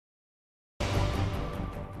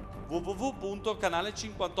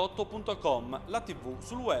www.canale58.com, la TV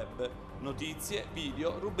sul web, notizie,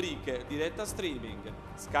 video, rubriche, diretta streaming.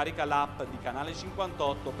 Scarica l'app di Canale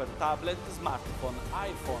 58 per tablet, smartphone,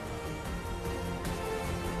 iPhone.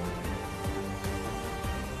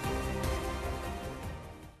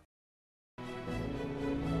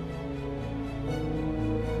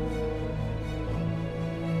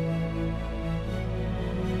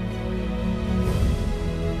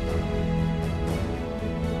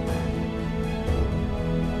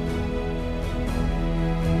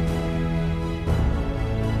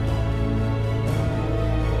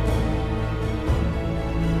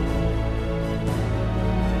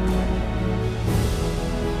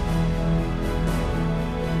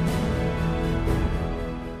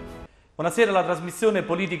 Buonasera, la trasmissione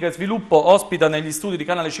Politica e Sviluppo ospita negli studi di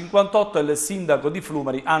Canale 58 il sindaco di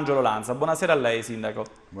Flumeri, Angelo Lanza. Buonasera a lei, sindaco.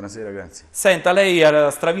 Buonasera, grazie. Senta, lei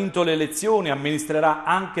ha stravinto le elezioni, amministrerà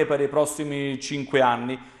anche per i prossimi 5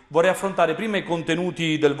 anni. Vorrei affrontare prima i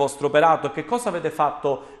contenuti del vostro operato. Che cosa avete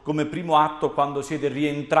fatto come primo atto quando siete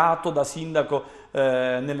rientrato da sindaco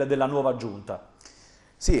della nuova giunta?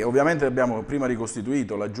 Sì, ovviamente abbiamo prima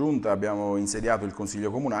ricostituito la giunta, abbiamo insediato il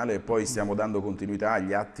consiglio comunale e poi stiamo dando continuità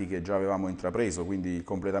agli atti che già avevamo intrapreso, quindi il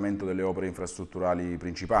completamento delle opere infrastrutturali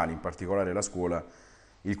principali, in particolare la scuola,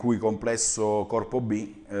 il cui complesso Corpo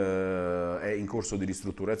B è in corso di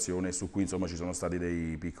ristrutturazione e su cui insomma ci sono stati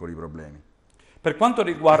dei piccoli problemi. Per quanto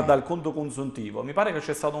riguarda il conto consuntivo, mi pare che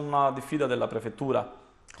c'è stata una diffida della prefettura.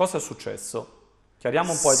 Cosa è successo?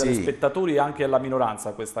 Chiariamo un po' ai telespettatori e anche alla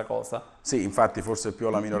minoranza questa cosa. Sì, infatti forse più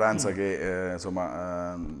alla minoranza che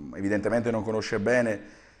evidentemente non conosce bene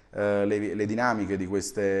le dinamiche di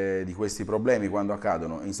questi problemi quando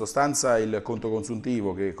accadono. In sostanza il conto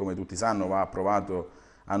consuntivo, che come tutti sanno va approvato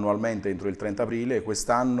annualmente entro il 30 aprile,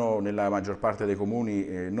 quest'anno nella maggior parte dei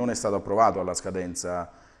comuni non è stato approvato alla scadenza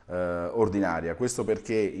ordinaria. Questo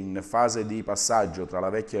perché in fase di passaggio tra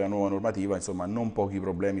la vecchia e la nuova normativa, insomma, non pochi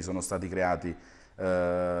problemi sono stati creati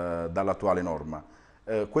dall'attuale norma.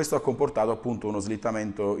 Questo ha comportato appunto uno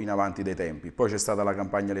slittamento in avanti dei tempi. Poi c'è stata la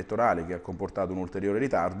campagna elettorale che ha comportato un ulteriore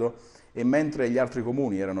ritardo e mentre gli altri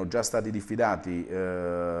comuni erano già stati diffidati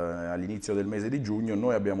all'inizio del mese di giugno,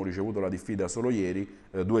 noi abbiamo ricevuto la diffida solo ieri,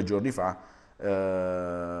 2 giorni fa,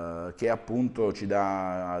 che appunto ci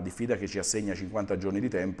dà diffida che ci assegna 50 giorni di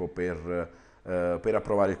tempo per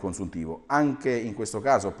approvare il consuntivo. Anche in questo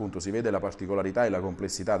caso appunto si vede la particolarità e la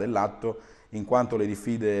complessità dell'atto, in quanto le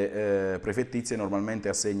diffide prefettizie normalmente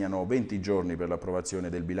assegnano 20 giorni per l'approvazione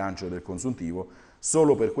del bilancio e del consuntivo,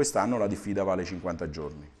 solo per quest'anno la diffida vale 50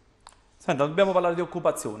 giorni. Senta, dobbiamo parlare di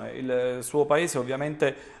occupazione. Il suo paese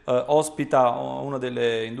ovviamente ospita una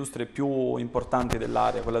delle industrie più importanti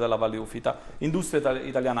dell'area, quella della Valle Ufita, Industria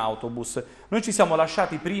Italiana Autobus. Noi ci siamo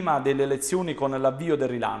lasciati prima delle elezioni con l'avvio del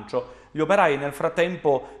rilancio. Gli operai nel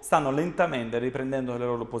frattempo stanno lentamente riprendendo le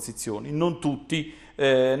loro posizioni, non tutti.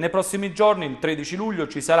 Nei prossimi giorni, il 13 luglio,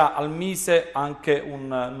 ci sarà al Mise anche un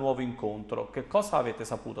nuovo incontro. Che cosa avete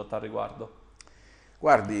saputo a tal riguardo?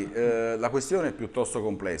 Guardi, la questione è piuttosto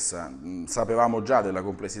complessa, sapevamo già della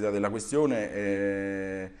complessità della questione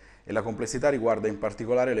e la complessità riguarda in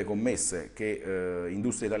particolare le commesse che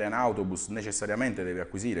Industria Italiana Autobus necessariamente deve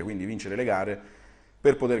acquisire, quindi vincere le gare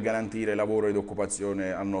per poter garantire lavoro ed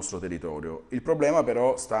occupazione al nostro territorio. Il problema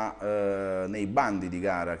però sta nei bandi di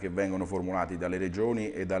gara che vengono formulati dalle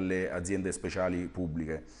regioni e dalle aziende speciali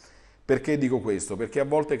pubbliche. Perché dico questo? Perché a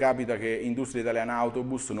volte capita che Industria Italiana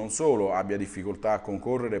Autobus non solo abbia difficoltà a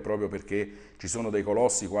concorrere proprio perché ci sono dei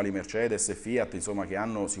colossi quali Mercedes e Fiat, insomma, che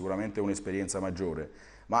hanno sicuramente un'esperienza maggiore,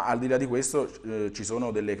 ma al di là di questo ci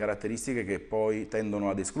sono delle caratteristiche che poi tendono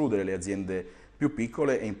ad escludere le aziende più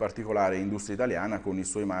piccole e in particolare Industria Italiana con i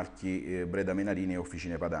suoi marchi Breda Menarini e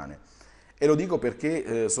Officine Padane. E lo dico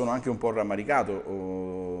perché sono anche un po'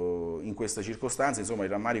 rammaricato in queste circostanze, insomma il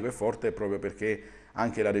rammarico è forte proprio perché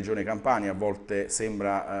anche la Regione Campania a volte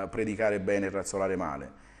sembra predicare bene e razzolare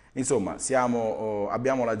male. Insomma,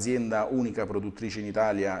 abbiamo l'azienda unica produttrice in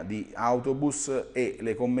Italia di autobus e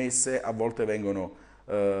le commesse a volte vengono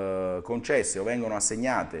concesse o vengono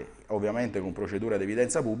assegnate, ovviamente con procedura ad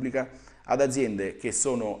evidenza pubblica, ad aziende che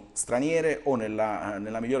sono straniere o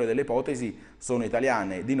nella migliore delle ipotesi sono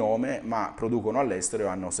italiane di nome ma producono all'estero e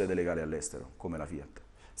hanno sede legale all'estero, come la Fiat.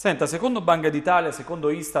 Senta, secondo Banca d'Italia, secondo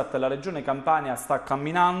Istat, la regione Campania sta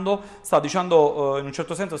camminando, sta dicendo, in un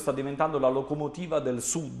certo senso sta diventando la locomotiva del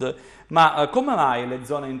sud, ma come mai le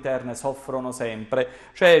zone interne soffrono sempre?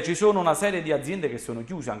 Cioè ci sono una serie di aziende che sono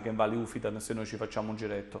chiuse anche in Valle Ufita, se noi ci facciamo un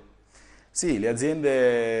giretto. Sì,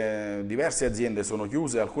 diverse aziende sono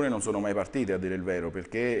chiuse, alcune non sono mai partite a dire il vero,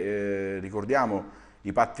 perché ricordiamo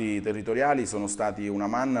I patti territoriali sono stati una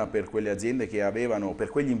manna per quelle aziende che avevano, per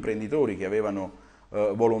quegli imprenditori che avevano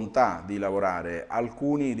volontà di lavorare.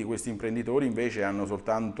 Alcuni di questi imprenditori invece hanno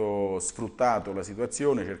soltanto sfruttato la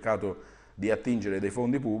situazione, cercato di attingere dei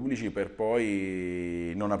fondi pubblici per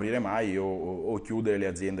poi non aprire mai o chiudere le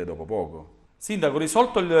aziende dopo poco. Sindaco,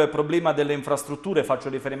 risolto il problema delle infrastrutture, faccio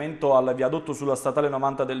riferimento al viadotto sulla statale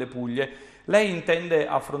 90 delle Puglie, lei intende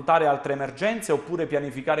affrontare altre emergenze oppure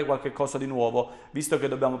pianificare qualche cosa di nuovo, visto che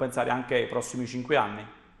dobbiamo pensare anche ai prossimi 5 anni?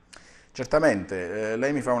 Certamente,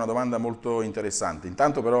 lei mi fa una domanda molto interessante.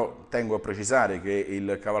 Intanto però tengo a precisare che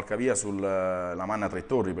il cavalcavia sulla Manna Tre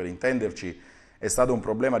Torri, per intenderci, è stato un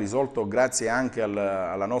problema risolto grazie anche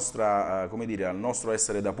alla nostra, come dire, al nostro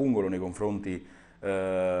essere da pungolo nei confronti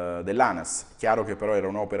dell'ANAS. Chiaro che però era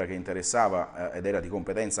un'opera che interessava ed era di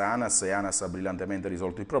competenza ANAS e ANAS ha brillantemente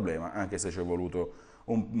risolto il problema, anche se ci è voluto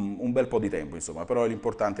un bel po' di tempo, insomma, però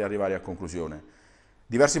l'importante è arrivare a conclusione.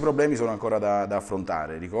 Diversi problemi sono ancora da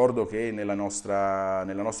affrontare. Ricordo che nella nostra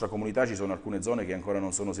comunità ci sono alcune zone che ancora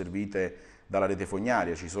non sono servite dalla rete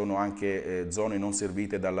fognaria, ci sono anche zone non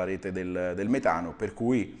servite dalla rete del metano, per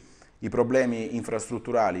cui i problemi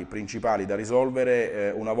infrastrutturali principali da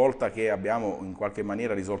risolvere, una volta che abbiamo in qualche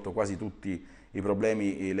maniera risolto quasi tutti i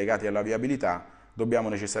problemi legati alla viabilità, dobbiamo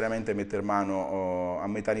necessariamente mettere mano a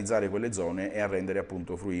metanizzare quelle zone e a rendere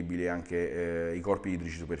appunto fruibili anche i corpi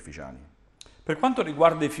idrici superficiali. Per quanto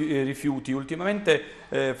riguarda i rifiuti, ultimamente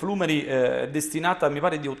Flumeri è destinata, mi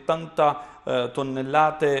pare, di 80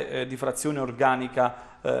 tonnellate di frazione organica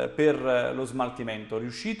per lo smaltimento.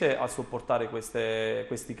 Riuscite a sopportare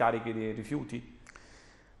questi carichi di rifiuti?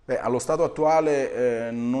 Beh, allo stato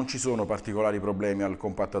attuale non ci sono particolari problemi al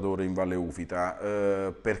compattatore in Valle Ufita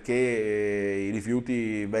perché i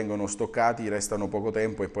rifiuti vengono stoccati, restano poco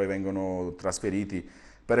tempo e poi vengono trasferiti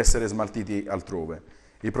per essere smaltiti altrove.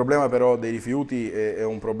 Il problema però dei rifiuti è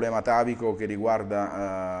un problema atavico che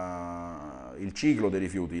riguarda il ciclo dei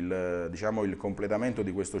rifiuti, diciamo, il completamento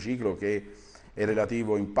di questo ciclo che è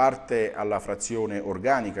relativo in parte alla frazione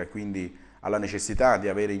organica e quindi alla necessità di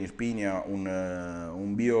avere in Irpinia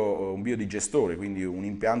un biodigestore, quindi un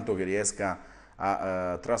impianto che riesca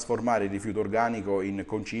a trasformare il rifiuto organico in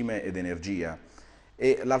concime ed energia.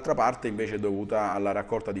 E l'altra parte invece è dovuta alla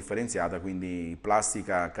raccolta differenziata, quindi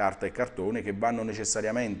plastica, carta e cartone che vanno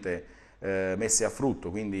necessariamente messe a frutto,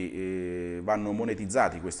 quindi vanno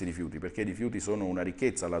monetizzati questi rifiuti, perché i rifiuti sono una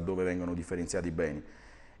ricchezza laddove vengono differenziati bene.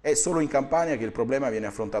 È solo in Campania che il problema viene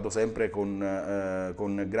affrontato sempre con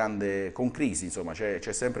crisi, insomma c'è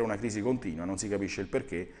sempre una crisi continua, non si capisce il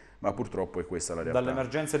perché, ma purtroppo è questa la realtà.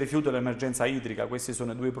 Dall'emergenza rifiuti all'emergenza idrica, questi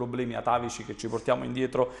sono i due problemi atavici che ci portiamo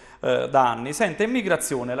indietro da anni. Senta,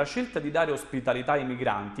 immigrazione, la scelta di dare ospitalità ai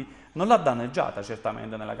migranti non l'ha danneggiata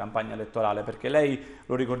certamente nella campagna elettorale, perché lei,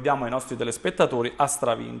 lo ricordiamo ai nostri telespettatori, ha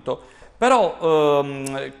stravinto. Però,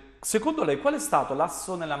 secondo lei, qual è stato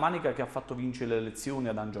l'asso nella manica che ha fatto vincere le elezioni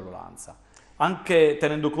ad Angelo Lanza, anche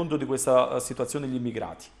tenendo conto di questa situazione degli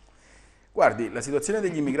immigrati? Guardi, la situazione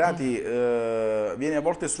degli immigrati viene a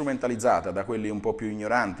volte strumentalizzata da quelli un po' più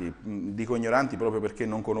ignoranti, dico ignoranti proprio perché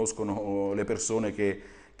non conoscono le persone che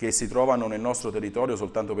si trovano nel nostro territorio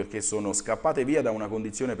soltanto perché sono scappate via da una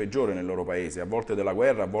condizione peggiore nel loro paese, a volte dalla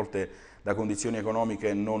guerra, a volte da condizioni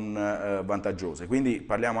economiche non vantaggiose. Quindi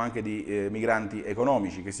parliamo anche di migranti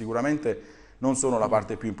economici che sicuramente non sono la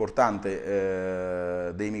parte più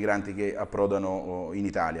importante dei migranti che approdano in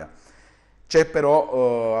Italia. C'è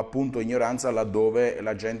però appunto ignoranza laddove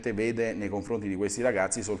la gente vede nei confronti di questi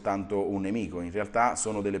ragazzi soltanto un nemico. In realtà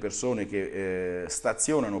sono delle persone che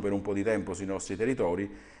stazionano per un po' di tempo sui nostri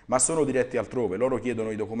territori, ma sono diretti altrove. Loro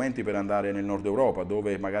chiedono i documenti per andare nel nord Europa,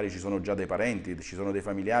 dove magari ci sono già dei parenti, ci sono dei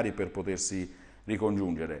familiari per potersi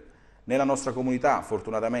ricongiungere. Nella nostra comunità,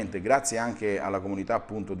 fortunatamente, grazie anche alla comunità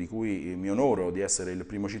appunto di cui mi onoro di essere il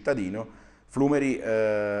primo cittadino, Flumeri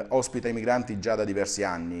ospita i migranti già da diversi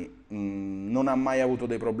anni, non ha mai avuto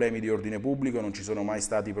dei problemi di ordine pubblico, non ci sono mai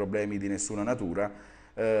stati problemi di nessuna natura,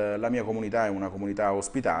 la mia comunità è una comunità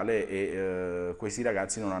ospitale e questi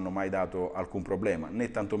ragazzi non hanno mai dato alcun problema,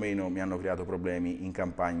 né tantomeno mi hanno creato problemi in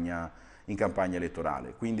campagna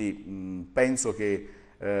elettorale. Quindi penso che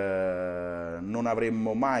non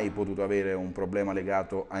avremmo mai potuto avere un problema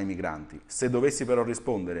legato ai migranti. Se dovessi però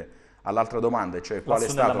rispondere all'altra domanda, cioè qual è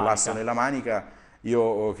stato l'asso nella manica,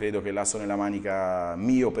 io credo che l'asso nella manica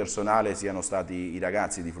mio personale siano stati i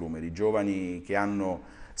ragazzi di Flumeri, i giovani che hanno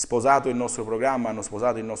sposato il nostro programma, hanno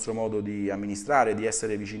sposato il nostro modo di amministrare, di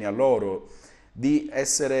essere vicini a loro, di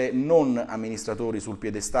essere non amministratori su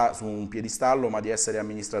un piedistallo, ma di essere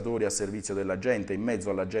amministratori a servizio della gente, in mezzo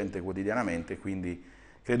alla gente quotidianamente, quindi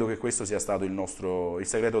credo che questo sia stato il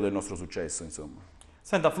segreto del nostro successo, insomma.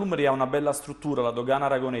 Senta, Flumeri ha una bella struttura, la dogana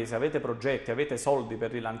aragonese, avete progetti, avete soldi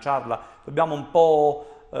per rilanciarla, dobbiamo un po'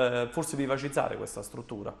 forse vivacizzare questa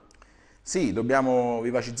struttura. Sì, dobbiamo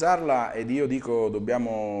vivacizzarla ed io dico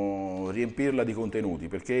dobbiamo riempirla di contenuti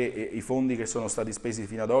perché i fondi che sono stati spesi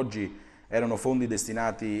fino ad oggi erano fondi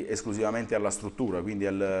destinati esclusivamente alla struttura, quindi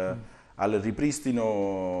al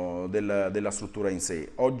ripristino della struttura in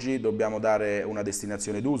sé. Oggi dobbiamo dare una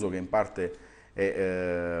destinazione d'uso che in parte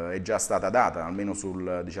è già stata data, almeno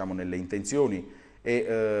diciamo, nelle intenzioni, e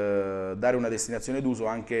dare una destinazione d'uso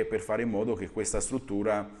anche per fare in modo che questa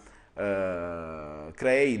struttura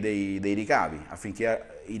crei dei ricavi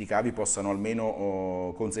affinché i ricavi possano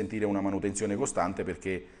almeno consentire una manutenzione costante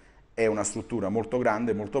perché è una struttura molto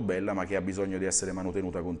grande, molto bella ma che ha bisogno di essere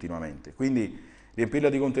manutenuta continuamente. Quindi riempirla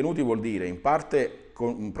di contenuti vuol dire in parte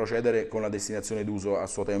procedere con la destinazione d'uso a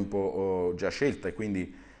suo tempo già scelta e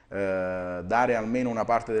quindi dare almeno una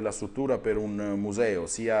parte della struttura per un museo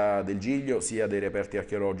sia del Giglio sia dei reperti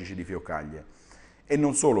archeologici di Fioccaglie. E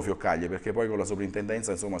non solo Fioccaglie, perché poi con la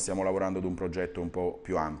sovrintendenza insomma, stiamo lavorando ad un progetto un po'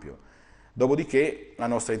 più ampio. Dopodiché la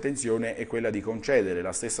nostra intenzione è quella di concedere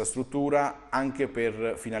la stessa struttura anche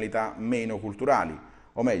per finalità meno culturali,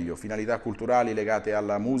 o meglio, finalità culturali legate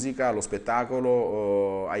alla musica, allo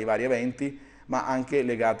spettacolo, ai vari eventi, ma anche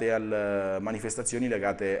legate alle manifestazioni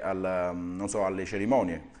legate non so, alle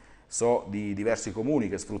cerimonie. So di diversi comuni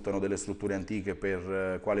che sfruttano delle strutture antiche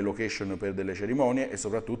per quale location per delle cerimonie e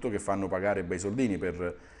soprattutto che fanno pagare bei soldini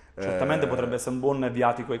per... Certamente potrebbe essere un buon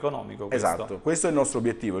viatico economico questo. Esatto, questo è il nostro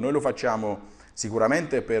obiettivo. Noi lo facciamo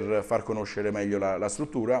sicuramente per far conoscere meglio la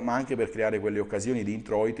struttura, ma anche per creare quelle occasioni di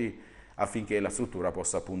introiti affinché la struttura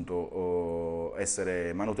possa appunto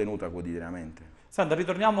essere manutenuta quotidianamente. Senta,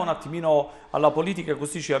 ritorniamo un attimino alla politica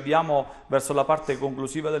così ci avviamo verso la parte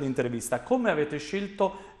conclusiva dell'intervista. Come avete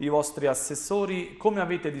scelto i vostri assessori? Come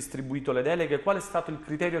avete distribuito le deleghe? Qual è stato il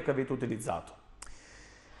criterio che avete utilizzato?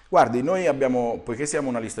 Guardi, noi abbiamo, poiché siamo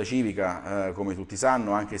una lista civica, come tutti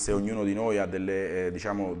sanno, anche se ognuno di noi ha delle,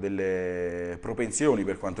 diciamo, delle propensioni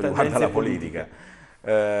per quanto riguarda la politica,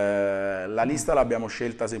 la lista l'abbiamo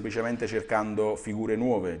scelta semplicemente cercando figure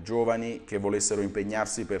nuove, giovani che volessero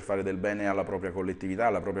impegnarsi per fare del bene alla propria collettività,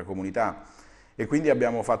 alla propria comunità e quindi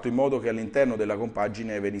abbiamo fatto in modo che all'interno della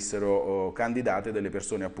compagine venissero candidate delle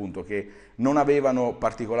persone appunto che non avevano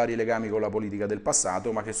particolari legami con la politica del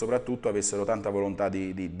passato ma che soprattutto avessero tanta volontà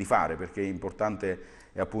di fare perché è importante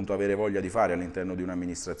appunto avere voglia di fare all'interno di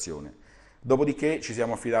un'amministrazione. Dopodiché ci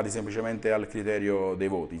siamo affidati semplicemente al criterio dei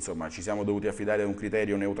voti, insomma ci siamo dovuti affidare a un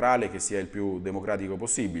criterio neutrale che sia il più democratico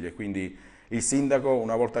possibile, quindi il sindaco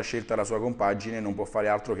una volta scelta la sua compagine non può fare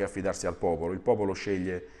altro che affidarsi al popolo, il popolo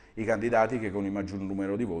sceglie i candidati che con il maggior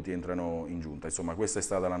numero di voti entrano in giunta, insomma questa è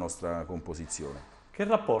stata la nostra composizione. Che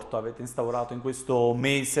rapporto avete instaurato in questo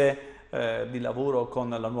mese di lavoro con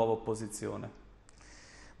la nuova opposizione?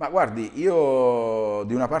 Ma guardi, io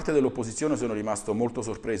di una parte dell'opposizione sono rimasto molto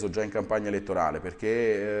sorpreso già in campagna elettorale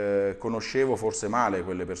perché conoscevo forse male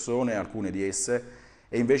quelle persone, alcune di esse,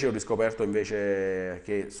 e invece ho riscoperto invece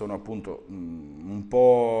che sono appunto un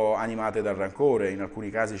po' animate dal rancore, in alcuni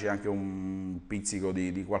casi c'è anche un pizzico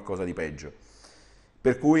di qualcosa di peggio.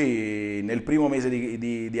 Per cui nel primo mese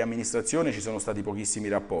di amministrazione ci sono stati pochissimi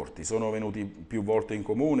rapporti, sono venuti più volte in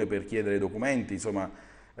comune per chiedere documenti, insomma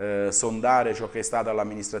sondare ciò che è stata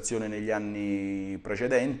l'amministrazione negli anni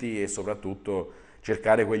precedenti e soprattutto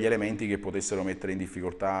cercare quegli elementi che potessero mettere in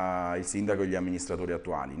difficoltà il sindaco e gli amministratori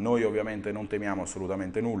attuali. Noi ovviamente non temiamo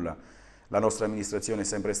assolutamente nulla, la nostra amministrazione è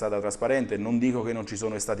sempre stata trasparente, non dico che non ci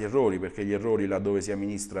sono stati errori perché gli errori laddove si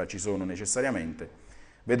amministra ci sono necessariamente,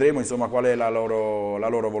 vedremo insomma qual è la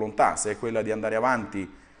loro volontà, se è quella di andare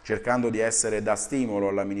avanti cercando di essere da stimolo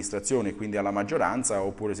all'amministrazione e quindi alla maggioranza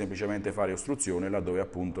oppure semplicemente fare ostruzione laddove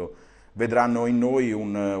appunto vedranno in noi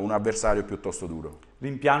un avversario piuttosto duro.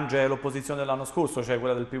 Rimpiange l'opposizione dell'anno scorso, cioè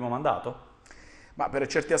quella del primo mandato? Ma per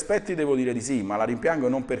certi aspetti devo dire di sì, ma la rimpiango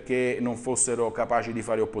non perché non fossero capaci di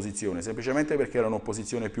fare opposizione, semplicemente perché era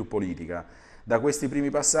un'opposizione più politica. Da questi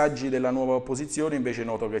primi passaggi della nuova opposizione invece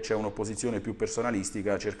noto che c'è un'opposizione più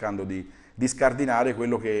personalistica cercando di scardinare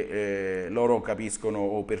quello che loro capiscono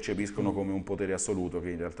o percepiscono come un potere assoluto che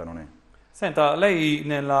in realtà non è. Senta, lei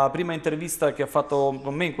nella prima intervista che ha fatto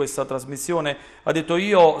con me in questa trasmissione ha detto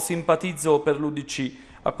io simpatizzo per l'UDC.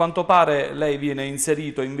 A quanto pare lei viene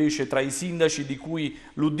inserito invece tra i sindaci di cui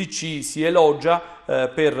l'UDC si elogia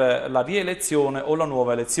per la rielezione o la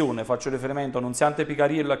nuova elezione. Faccio riferimento a Nunziante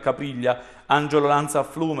Picariello a Capriglia, Angelo Lanza a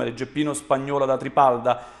Flumeri, Geppino Spagnola da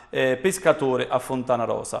Tripalda, Pescatore a Fontana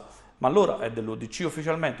Rosa. Ma allora è dell'UDC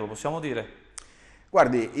ufficialmente, lo possiamo dire?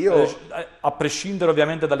 Guardi, io... A prescindere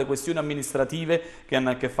ovviamente dalle questioni amministrative che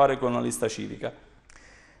hanno a che fare con la lista civica.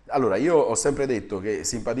 Allora, io ho sempre detto che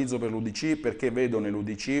simpatizzo per l'UDC perché vedo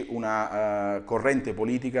nell'UDC una corrente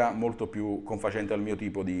politica molto più confacente al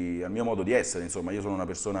mio modo di essere, insomma, io sono una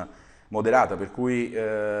persona moderata, per cui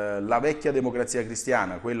la vecchia democrazia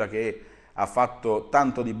cristiana, quella che ha fatto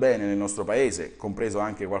tanto di bene nel nostro paese, compreso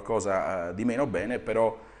anche qualcosa di meno bene,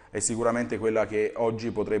 però è sicuramente quella che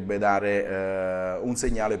oggi potrebbe dare un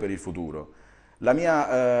segnale per il futuro. La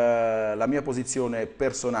mia posizione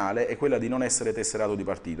personale è quella di non essere tesserato di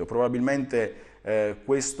partito. Probabilmente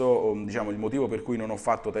questo, diciamo, il motivo per cui non ho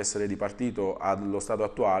fatto tessere di partito allo stato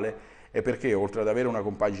attuale è perché, oltre ad avere una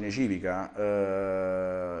compagine civica,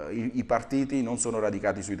 i partiti non sono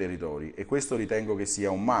radicati sui territori, e questo ritengo che sia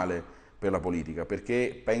un male per la politica,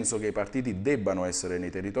 perché penso che i partiti debbano essere nei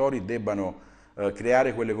territori, debbano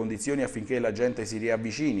creare quelle condizioni affinché la gente si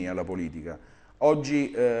riavvicini alla politica.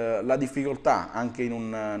 Oggi la difficoltà anche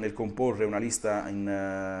nel comporre una lista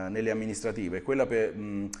nelle amministrative è quella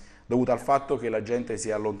dovuta al fatto che la gente si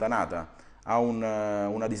è allontanata, ha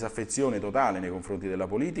una disaffezione totale nei confronti della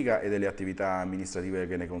politica e delle attività amministrative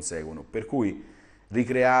che ne conseguono, per cui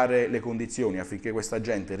ricreare le condizioni affinché questa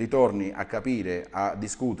gente ritorni a capire, a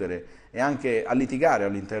discutere e anche a litigare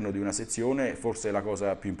all'interno di una sezione forse è la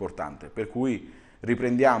cosa più importante, per cui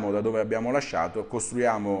riprendiamo da dove abbiamo lasciato,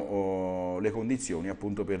 costruiamo le condizioni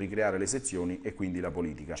appunto per ricreare le sezioni e quindi la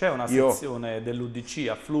politica. C'è una sezione dell'UDC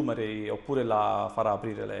a Flumeri oppure la farà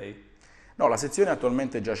aprire lei? No, la sezione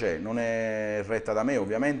attualmente già c'è, non è retta da me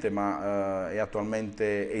ovviamente, ma è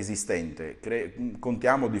attualmente esistente.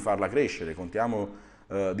 Contiamo di farla crescere, contiamo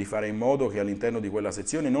di fare in modo che all'interno di quella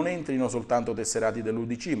sezione non entrino soltanto tesserati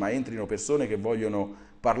dell'UDC, ma entrino persone che vogliono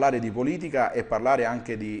parlare di politica e parlare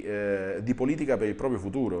anche di politica per il proprio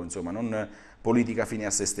futuro, insomma, non politica fine a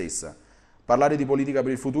se stessa. Parlare di politica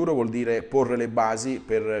per il futuro vuol dire porre le basi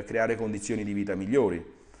per creare condizioni di vita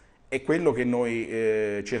migliori. È quello che noi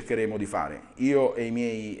cercheremo di fare. Io e i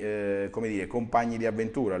miei come dire, compagni di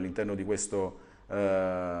avventura all'interno di questa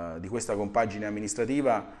compagine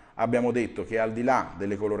amministrativa abbiamo detto che al di là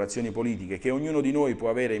delle colorazioni politiche che ognuno di noi può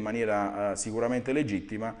avere in maniera sicuramente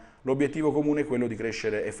legittima, l'obiettivo comune è quello di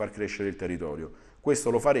crescere e far crescere il territorio. Questo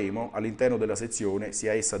lo faremo all'interno della sezione,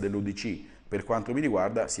 sia essa dell'UDC per quanto mi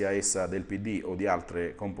riguarda, sia essa del PD o di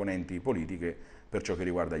altre componenti politiche per ciò che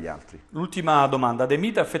riguarda gli altri. L'ultima domanda. De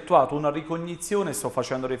Mita ha effettuato una ricognizione, sto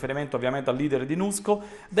facendo riferimento ovviamente al leader di Nusco,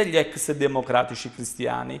 degli ex democratici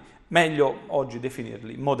cristiani, meglio oggi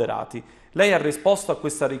definirli moderati. Lei ha risposto a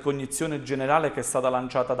questa ricognizione generale che è stata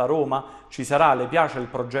lanciata da Roma? Ci sarà? Le piace il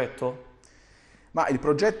progetto? Ma il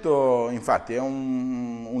progetto infatti è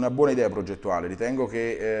una buona idea progettuale, ritengo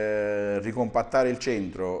che ricompattare il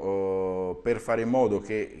centro per fare in modo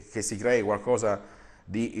che si crei qualcosa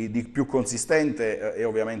di più consistente è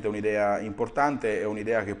ovviamente un'idea importante, è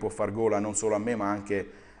un'idea che può far gola non solo a me ma anche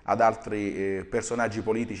ad altri personaggi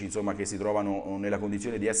politici, insomma, che si trovano nella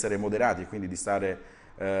condizione di essere moderati e quindi di stare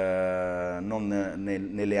non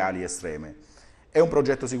nelle ali estreme. È un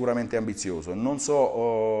progetto sicuramente ambizioso, non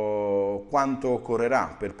so quanto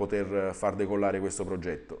occorrerà per poter far decollare questo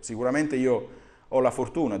progetto. Sicuramente io ho la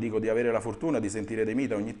fortuna, dico di avere la fortuna di sentire De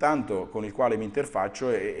Mita ogni tanto, con il quale mi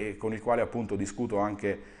interfaccio e con il quale appunto discuto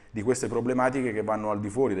anche di queste problematiche che vanno al di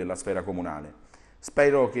fuori della sfera comunale.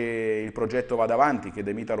 Spero che il progetto vada avanti, che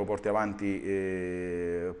De Mita lo porti avanti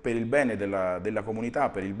per il bene della comunità,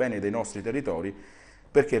 per il bene dei nostri territori,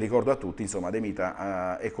 perché ricordo a tutti, insomma, De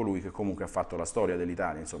Mita è colui che comunque ha fatto la storia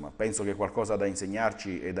dell'Italia, insomma, penso che qualcosa da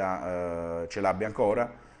insegnarci e ce l'abbia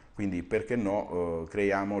ancora, quindi perché no,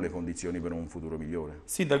 creiamo le condizioni per un futuro migliore.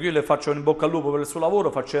 Sindaco, io le faccio in bocca al lupo per il suo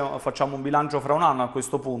lavoro, facciamo un bilancio fra un anno a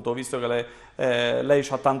questo punto, visto che lei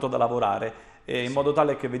ha tanto da lavorare, in modo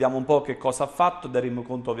tale che vediamo un po' che cosa ha fatto e daremo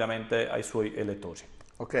conto ovviamente ai suoi elettori.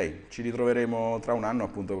 Ok, ci ritroveremo tra un anno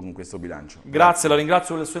appunto con questo bilancio. Grazie, la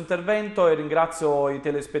ringrazio per il suo intervento e ringrazio i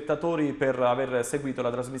telespettatori per aver seguito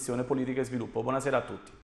la trasmissione Politica e Sviluppo. Buonasera a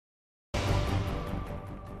tutti.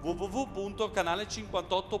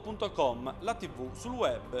 www.canale58.com, la TV sul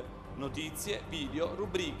web. Notizie, video,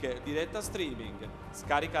 rubriche, diretta streaming.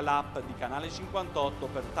 Scarica l'app di Canale 58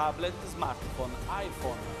 per tablet, smartphone,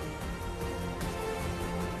 iPhone.